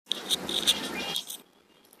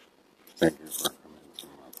Thank you for coming to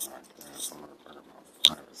my podcast. I'm going to talk about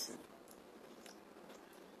privacy.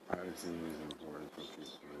 Privacy is important for people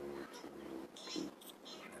to keep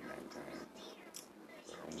and maintain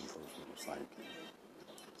their own personal psyche.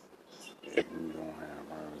 If we don't have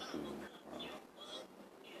privacy, well,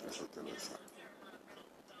 that's what they look like.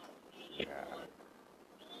 Yeah,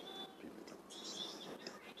 people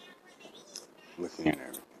looking at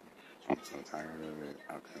everything. I'm so tired of it.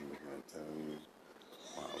 I couldn't begin to tell you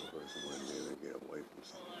why a person wouldn't be able to get away from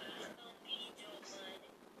something like that.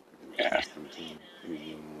 If you ask them to,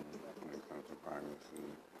 usually when it comes to privacy,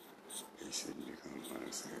 it shouldn't become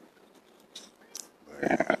unsafe. But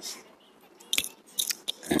it has.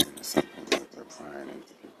 And it's something that they're prying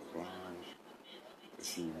into people's lives to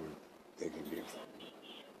see what they can get from it.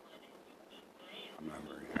 I'm not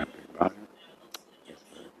very happy about it. It's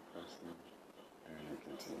very depressing. And it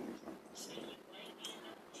continues like I said.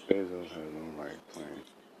 Bezos has no right playing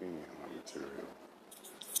any of my material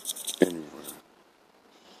anywhere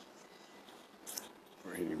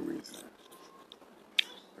for any reason.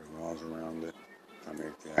 There are laws around it. If I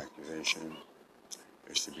make the accusation,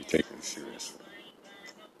 it should be taken seriously.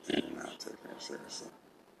 And not taken seriously.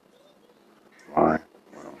 Why?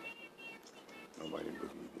 Well, nobody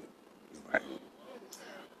believed it. Nobody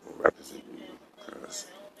will represent you because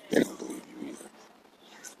they don't believe you either.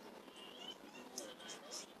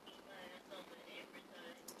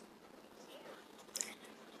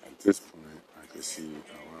 At this point, I can see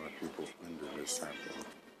a lot of people under this type of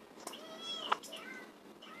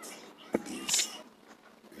abuse.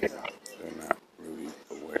 Yeah, they're not really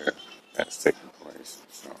aware that's taking place,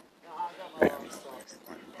 so they have nothing to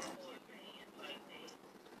complain about.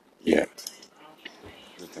 Yet,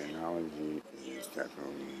 the technology is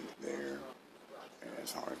definitely there, and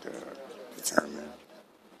it's hard to determine,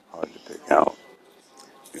 hard to pick out,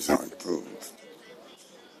 it's hard to prove.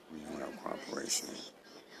 We don't have cooperation.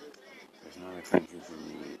 There's not a country for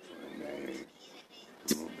me when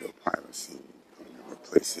they remove their privacy and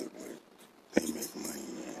replace it with they make money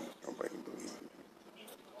and nobody believes it.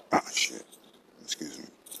 Ah, shit. Excuse me.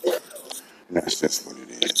 And that's just what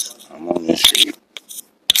it is. I'm on this street.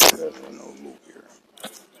 There's no loop here.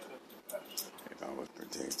 If I was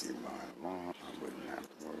protected by law, I wouldn't have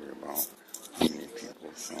to worry about how many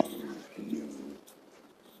people saw me nude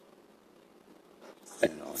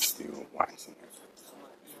and are still watching it.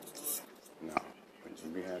 No. Would you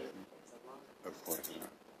be happy? Of course not.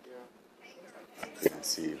 I couldn't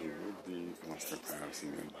see who would be once their privacy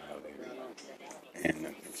been violated. And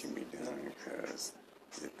nothing can be done because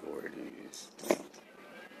the authorities don't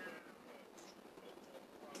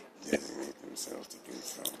designate themselves to do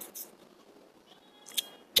so.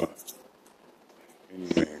 But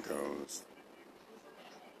anyway it goes,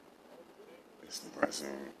 it's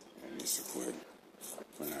depressing and needs to quit.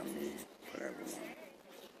 But not me, but everyone.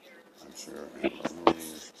 I'm sure Amber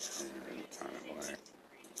Rose and China Black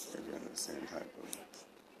are doing the same type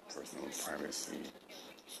of personal privacy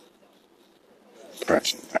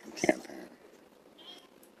suppression type campaign.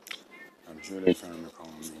 I'm sure they're trying to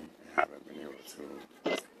call me and haven't been able to,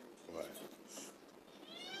 but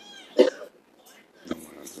no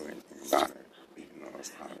one will do anything about it, even though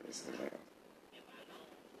it's obvious as hell.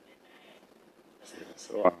 She is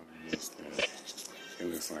so obvious that it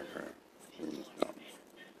looks like her. She's dumb.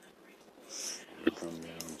 We come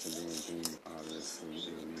down to doing things obviously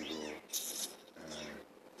illegal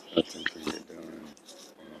and nothing can get done.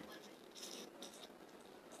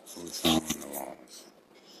 Who's following the laws?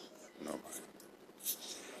 Nobody.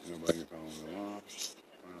 Nobody following the law?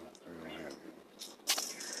 Well, they don't have any.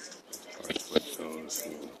 But those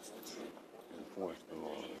who enforce the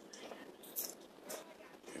law,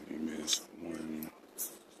 if you miss one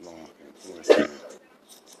law enforcement,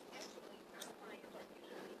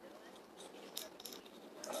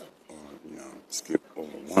 or, skip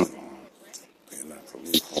over one law, they left a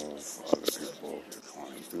loophole for other people to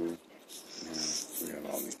climb through. Now, we have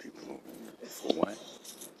all these people over here. For what?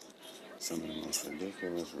 Some of the most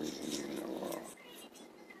ridiculous reasons in the world.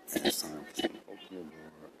 And it's time for them to open the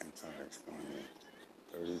door and try to explain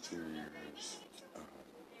 32 years of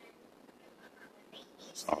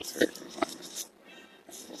solitary confinement.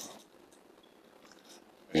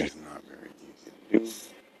 It's not very easy to do.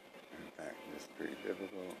 In fact, it's pretty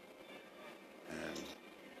difficult. And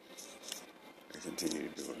they continue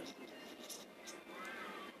to do it.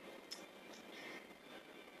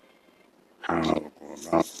 How I will go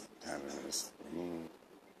about having this removed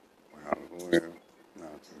without a lawyer,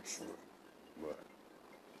 not too sure. But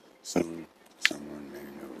soon, someone may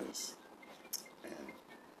notice and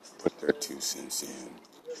put their 2 cents in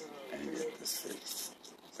and get this fixed.